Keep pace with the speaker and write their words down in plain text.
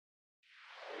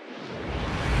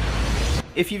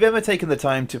If you've ever taken the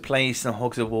time to play some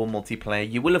Hogs of War multiplayer,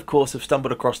 you will of course have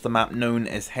stumbled across the map known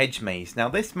as Hedge Maze. Now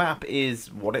this map is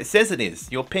what it says it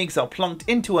is. Your pigs are plonked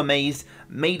into a maze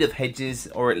made of hedges,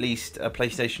 or at least a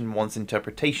PlayStation 1's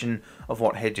interpretation of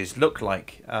what hedges look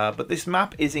like. But this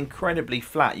map is incredibly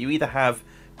flat. You either have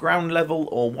ground level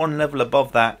or one level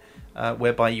above that,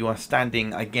 whereby you are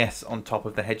standing, I guess, on top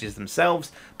of the hedges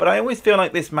themselves. But I always feel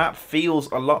like this map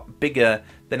feels a lot bigger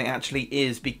than it actually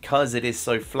is because it is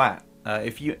so flat.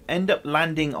 If you end up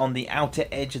landing on the outer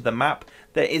edge of the map,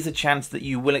 there is a chance that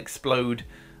you will explode,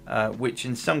 which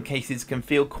in some cases can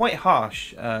feel quite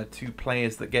harsh to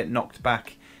players that get knocked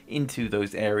back into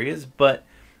those areas. But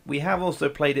we have also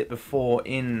played it before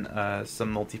in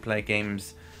some multiplayer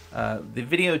games. The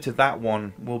video to that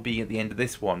one will be at the end of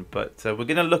this one, but we're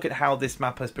going to look at how this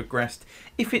map has progressed,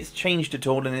 if it's changed at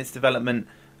all in its development,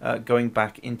 going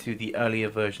back into the earlier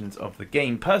versions of the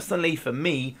game. Personally, for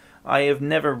me, I have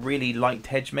never really liked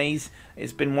Hedge Maze.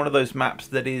 It's been one of those maps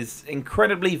that is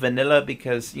incredibly vanilla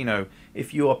because, you know,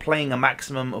 if you are playing a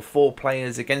maximum of 4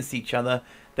 players against each other,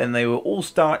 then they will all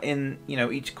start in, you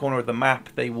know, each corner of the map.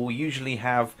 They will usually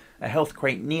have a health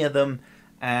crate near them,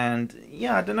 and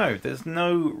yeah, I don't know, there's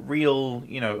no real,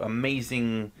 you know,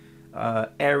 amazing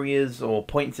areas or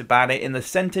points about it. In the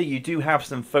center you do have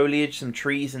some foliage, some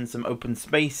trees and some open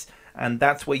space, and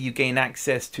that's where you gain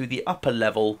access to the upper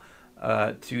level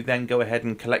to then go ahead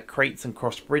and collect crates and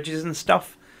cross bridges and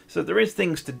stuff. So there is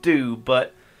things to do,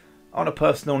 but on a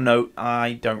personal note,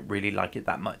 I don't really like it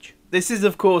that much. This is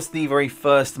of course the very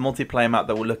first multiplayer map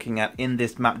that we're looking at in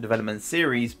this map development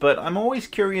series, but I'm always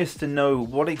curious to know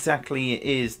what exactly it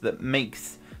is that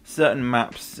makes certain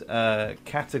maps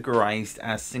categorized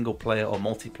as single player or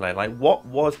multiplayer. Like, what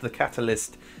was the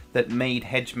catalyst that made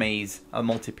Hedge Maze a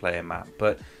multiplayer map?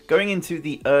 But going into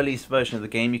the earliest version of the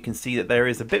game, you can see that there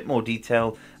is a bit more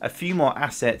detail, a few more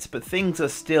assets, but things are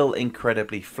still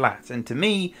incredibly flat. And to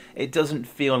me, it doesn't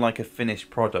feel like a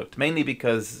finished product, mainly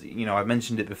because, you know, I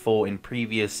mentioned it before in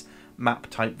previous map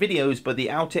type videos, but the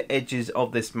outer edges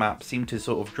of this map seem to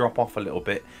sort of drop off a little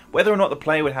bit. Whether or not the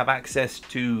player would have access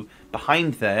to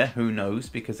behind there, who knows,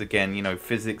 because again, you know,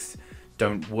 physics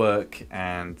don't work,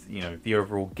 and you know, the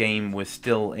overall game was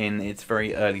still in its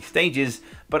very early stages.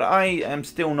 But I am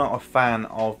still not a fan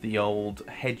of the old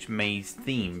Hedge Maze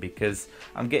theme, because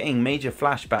I'm getting major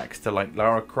flashbacks to like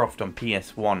Lara Croft on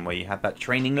PS1, where you had that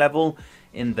training level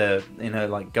in her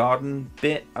like garden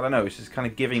bit. I don't know, it's just kind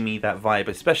of giving me that vibe,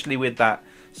 especially with that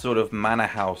sort of manor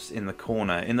house in the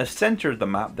corner. In the center of the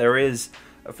map there is,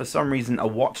 for some reason, a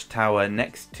watchtower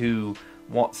next to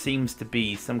what seems to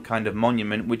be some kind of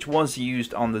monument, which was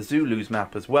used on the Zulus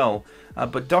map as well.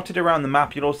 But dotted around the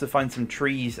map you'll also find some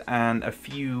trees and a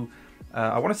few,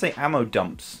 I want to say ammo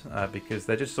dumps, because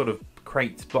they're just sort of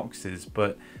crates, boxes,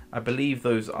 but I believe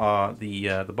those are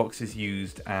the boxes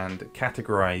used and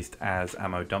categorized as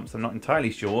ammo dumps. I'm not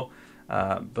entirely sure,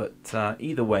 but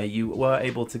either way, you were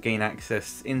able to gain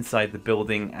access inside the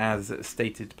building as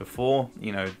stated before.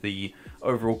 You know, the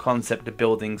overall concept of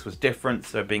buildings was different,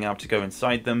 so being able to go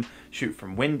inside them, shoot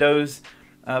from windows,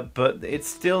 but it's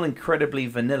still incredibly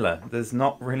vanilla. There's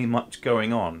not really much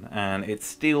going on, and it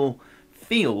still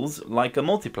feels like a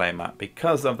multiplayer map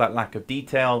because of that lack of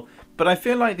detail. But I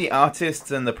feel like the artists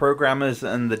and the programmers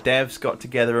and the devs got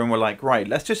together and were like, right,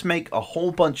 let's just make a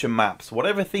whole bunch of maps,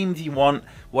 whatever themes you want,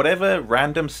 whatever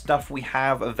random stuff we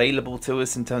have available to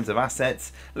us in terms of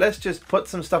assets, let's just put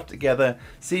some stuff together,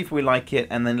 see if we like it,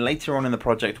 and then later on in the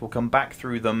project we'll come back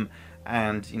through them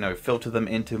and, you know, filter them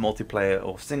into multiplayer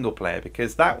or single player,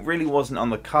 because that really wasn't on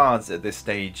the cards at this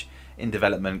stage in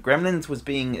development. Gremlins was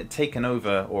being taken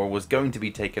over, or was going to be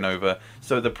taken over,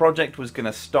 so the project was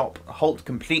going to halt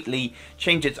completely,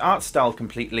 change its art style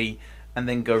completely, and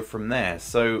then go from there.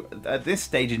 So at this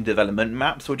stage in development,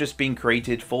 maps were just being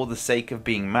created for the sake of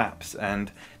being maps,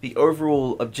 and the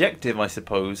overall objective, I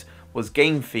suppose, was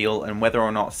game feel and whether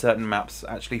or not certain maps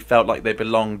actually felt like they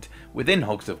belonged within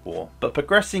Hogs of War. But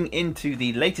progressing into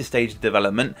the later stage of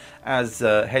development, as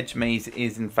Hedge Maze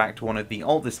is in fact one of the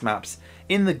oldest maps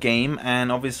in the game,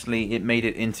 and obviously it made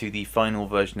it into the final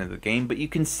version of the game, but you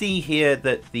can see here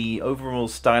that the overall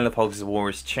style of Hogs of War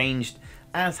has changed,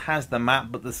 as has the map,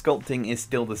 but the sculpting is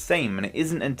still the same. And it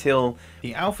isn't until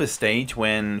the alpha stage,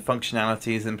 when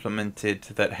functionality is implemented,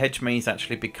 that Hedge Maze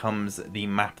actually becomes the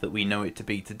map that we know it to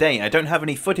be today. I don't have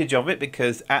any footage of it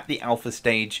because at the alpha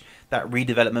stage that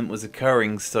redevelopment was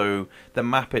occurring, so the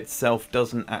map itself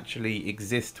doesn't actually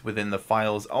exist within the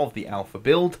files of the alpha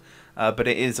build, but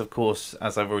it is, of course,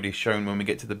 as I've already shown when we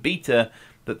get to the beta,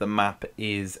 that the map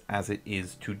is as it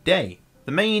is today.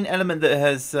 The main element that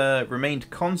has remained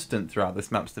constant throughout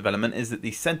this map's development is that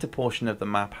the center portion of the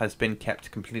map has been kept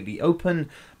completely open,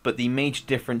 but the major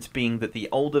difference being that the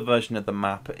older version of the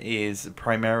map is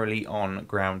primarily on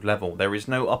ground level. There is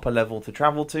no upper level to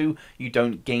travel to, you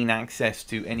don't gain access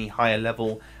to any higher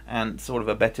level and sort of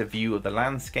a better view of the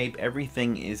landscape.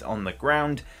 Everything is on the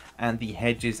ground, and the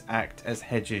hedges act as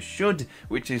hedges should,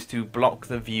 which is to block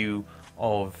the view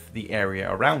of the area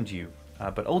around you.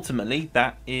 But ultimately,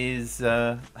 that is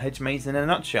Hedge Maze in a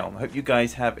nutshell. I hope you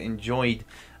guys have enjoyed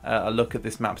a look at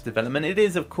this map's development. It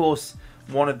is, of course,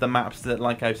 one of the maps that,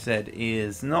 like I've said,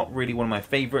 is not really one of my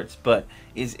favorites, but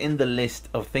is in the list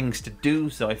of things to do,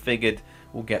 so I figured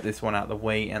we'll get this one out of the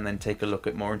way and then take a look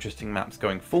at more interesting maps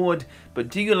going forward. But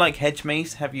do you like Hedge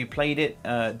Maze? Have you played it?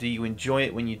 Do you enjoy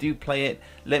it when you do play it?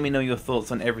 Let me know your thoughts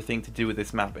on everything to do with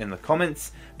this map in the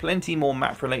comments. Plenty more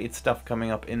map related stuff coming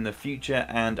up in the future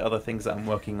and other things that I'm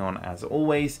working on as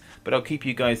always, but I'll keep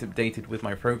you guys updated with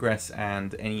my progress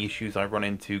and any issues I run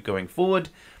into going forward.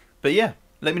 But yeah,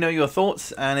 let me know your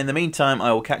thoughts, and in the meantime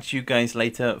I will catch you guys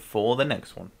later for the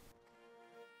next one.